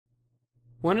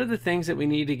One of the things that we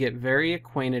need to get very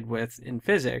acquainted with in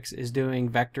physics is doing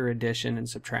vector addition and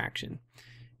subtraction.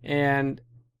 And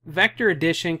vector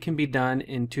addition can be done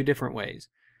in two different ways.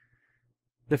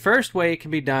 The first way it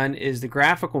can be done is the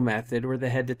graphical method, or the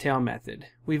head-to-tail method.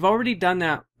 We've already done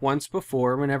that once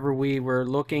before whenever we were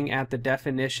looking at the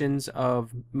definitions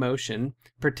of motion,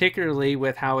 particularly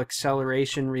with how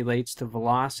acceleration relates to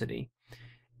velocity.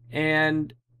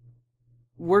 And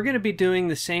we're going to be doing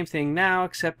the same thing now,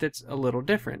 except it's a little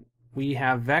different. We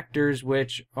have vectors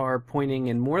which are pointing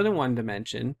in more than one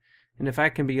dimension, and if I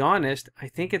can be honest, I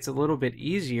think it's a little bit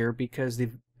easier because the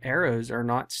arrows are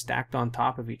not stacked on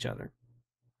top of each other.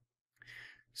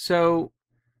 So,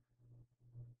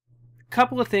 a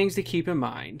couple of things to keep in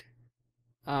mind.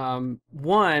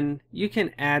 One, you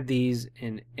can add these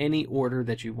in any order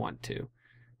that you want to.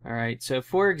 Alright, so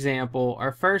for example,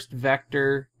 our first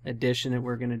vector addition that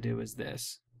we're going to do is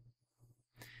this.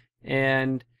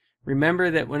 And remember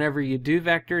that whenever you do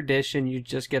vector addition, you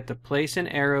just get to place an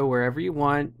arrow wherever you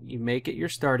want, you make it your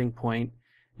starting point,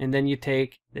 and then you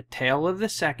take the tail of the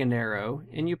second arrow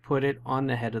and you put it on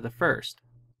the head of the first.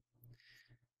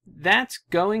 That's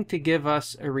going to give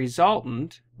us a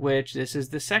resultant, which this is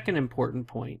the second important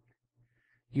point.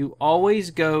 You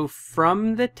always go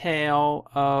from the tail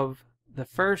of the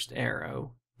first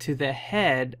arrow to the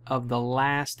head of the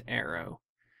last arrow.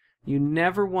 You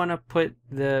never want to put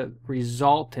the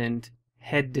resultant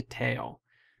head to tail.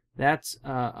 That's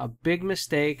a big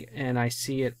mistake, and I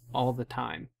see it all the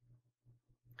time.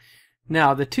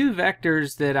 Now, the two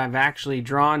vectors that I've actually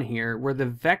drawn here were the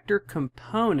vector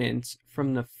components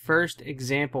from the first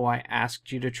example I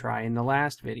asked you to try in the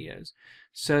last videos.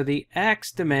 So the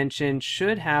x dimension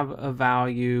should have a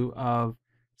value of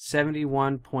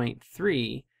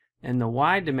 71.3, and the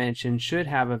y dimension should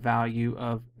have a value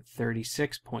of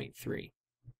 36.3.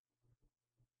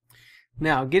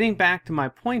 Now, getting back to my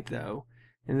point though,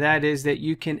 and that is that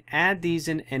you can add these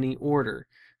in any order.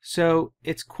 So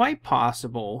it's quite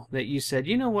possible that you said,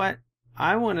 you know what,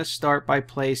 I want to start by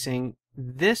placing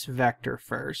this vector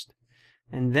first,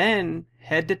 and then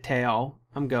head to tail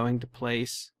I'm going to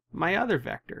place my other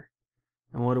vector.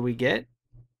 And what do we get?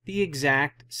 The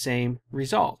exact same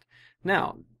result.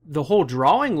 Now, the whole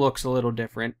drawing looks a little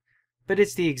different, but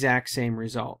it's the exact same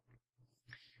result.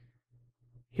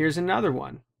 Here's another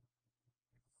one.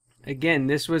 Again,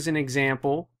 this was an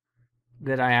example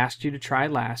that I asked you to try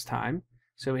last time.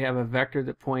 So we have a vector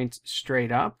that points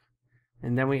straight up,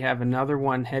 and then we have another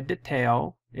one head to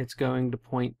tail. It's going to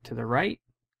point to the right,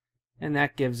 and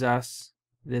that gives us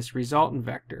this resultant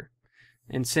vector.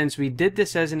 And since we did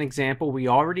this as an example, we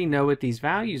already know what these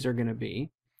values are going to be.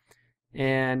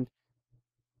 And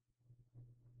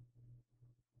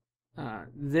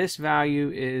this value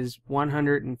is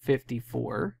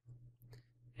 154,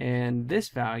 and this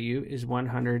value is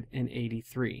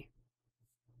 183.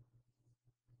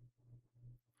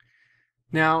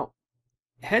 Now,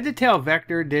 head-to-tail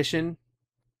vector addition,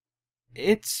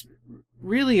 it's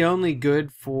really only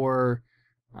good for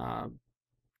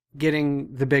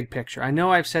getting the big picture. I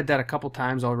know I've said that a couple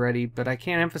times already, but I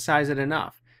can't emphasize it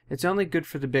enough. It's only good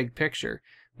for the big picture.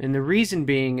 And the reason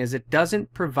being is it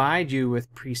doesn't provide you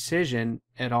with precision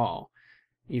at all.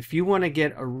 If you want to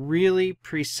get a really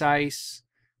precise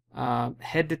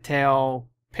head-to-tail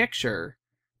picture,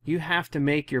 you have to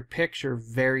make your picture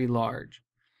very large.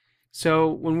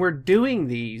 So when we're doing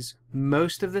these,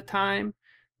 most of the time,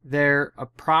 they're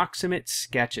approximate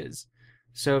sketches.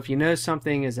 So if you know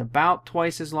something is about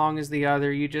twice as long as the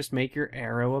other, you just make your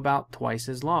arrow about twice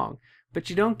as long. But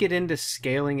you don't get into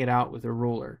scaling it out with a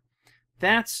ruler.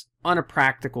 That's on a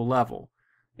practical level.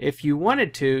 If you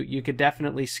wanted to, you could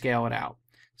definitely scale it out.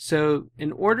 So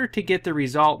in order to get the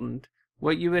resultant,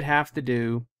 what you would have to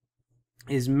do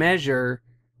is measure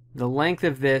the length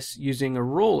of this using a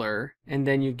ruler, and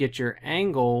then you get your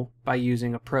angle by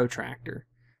using a protractor.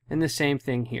 And the same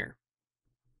thing here.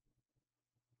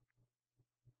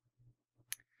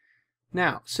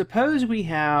 Now, suppose we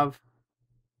have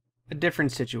a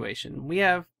different situation. We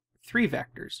have three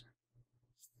vectors.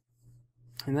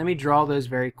 And let me draw those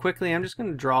very quickly. I'm just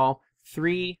going to draw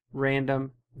three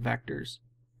random vectors.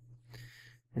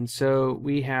 And so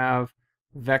we have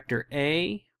vector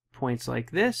A points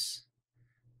like this,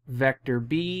 vector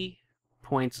B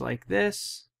points like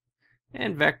this,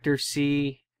 and vector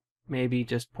C maybe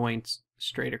just points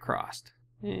straight across.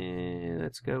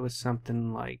 Let's go with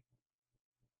something like,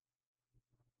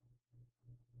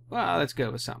 well, let's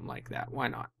go with something like that. Why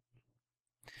not?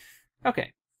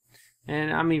 Okay,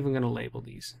 and I'm even going to label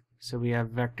these. So we have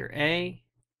vector A,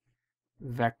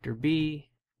 vector B,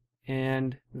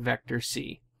 and vector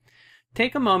C.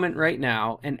 take a moment right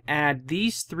now and add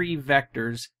these three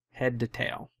vectors head to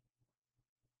tail.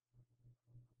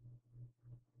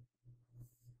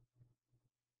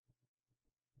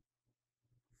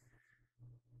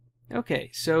 Okay,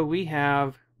 so we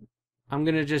have, I'm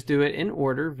going to just do it in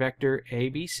order, vector A,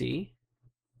 B, C,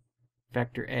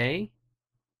 vector A,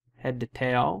 head to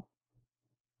tail,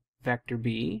 vector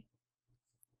B,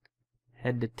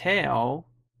 head to tail,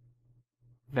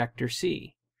 vector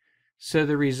C. So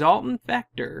the resultant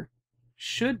vector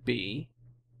should be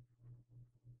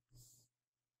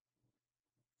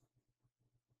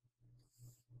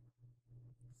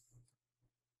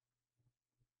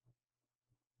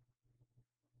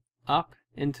up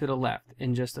and to the left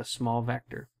in just a small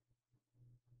vector.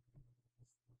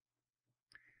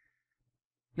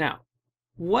 Now,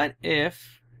 what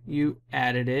if you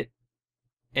added it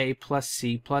A plus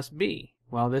C plus B?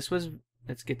 Well, let's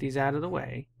get these out of the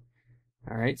way.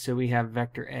 All right, so we have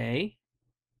vector A.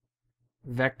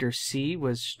 Vector C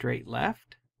was straight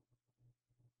left.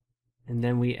 And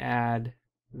then we add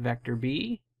vector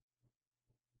B.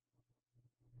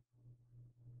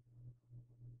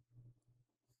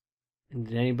 And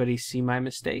did anybody see my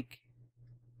mistake?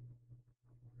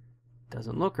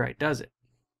 Doesn't look right, does it?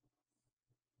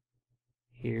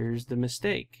 Here's the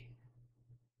mistake.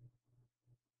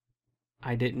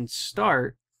 I didn't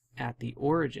start at the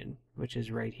origin, which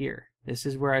is right here. This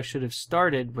is where I should have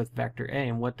started with vector A,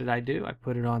 and what did I do? I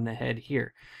put it on the head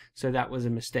here. So that was a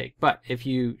mistake. But if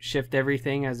you shift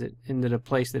everything as it into the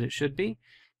place that it should be,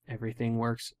 everything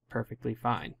works perfectly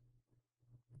fine.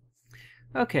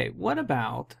 Okay, what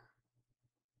about,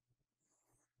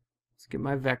 let's get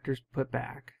my vectors put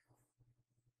back.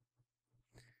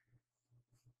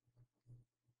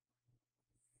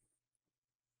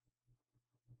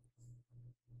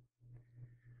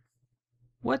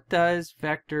 What does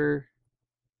vector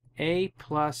A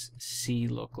plus C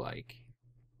look like?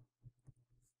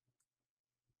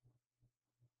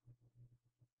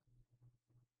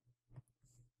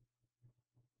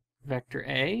 Vector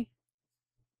A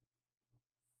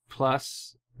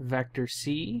plus vector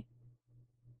C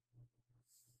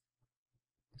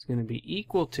is going to be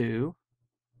equal to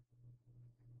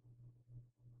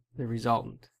the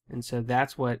resultant. And so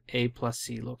that's what A plus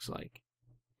C looks like.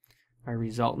 Our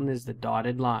resultant is the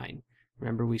dotted line.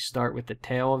 Remember, we start with the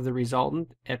tail of the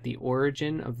resultant at the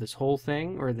origin of this whole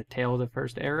thing, or the tail of the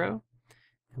first arrow,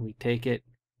 and we take it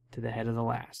to the head of the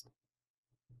last.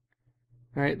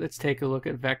 All right, let's take a look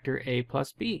at vector A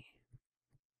plus B.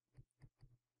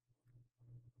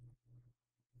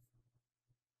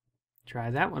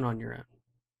 Try that one on your own.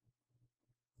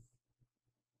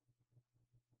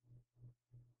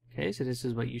 Okay, so this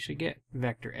is what you should get.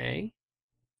 Vector A,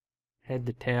 head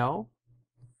to tail,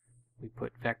 we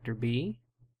put vector B,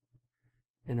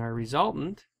 and our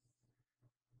resultant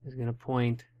is going to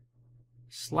point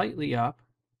slightly up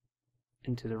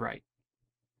and to the right.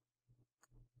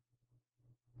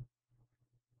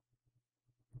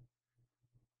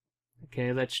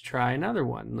 Okay, let's try another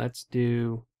one. Let's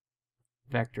do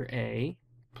vector A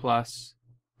plus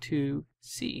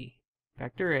 2C.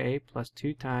 Vector A plus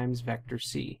 2 times vector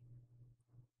C.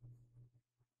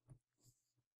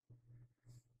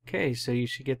 Okay, so you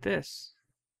should get this.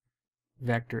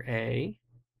 Vector A.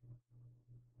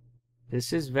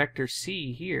 This is vector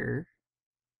C here,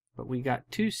 but we got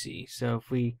 2C. So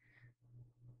if we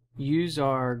use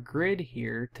our grid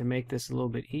here to make this a little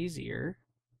bit easier,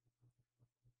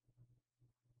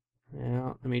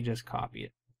 well, let me just copy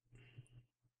it.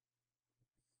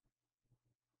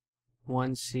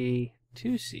 1C,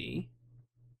 2C.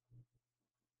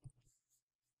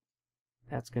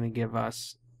 That's going to give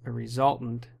us a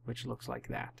resultant which looks like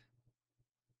that.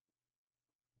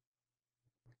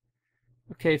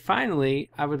 Okay,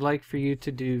 finally, I would like for you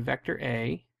to do vector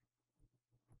A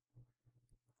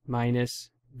minus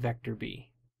vector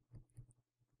B.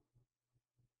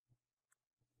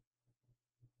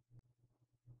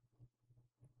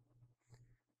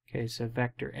 Okay, so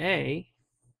vector A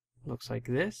looks like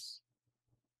this.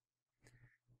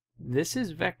 This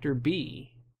is vector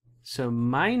B, so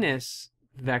minus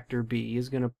vector B is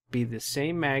going to be the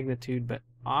same magnitude but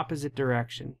opposite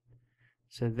direction.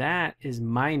 So that is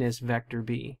minus vector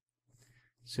B.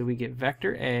 So we get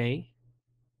vector A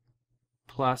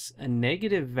plus a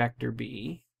negative vector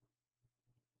B,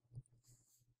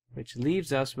 which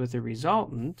leaves us with a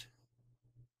resultant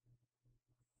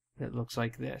that looks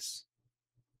like this.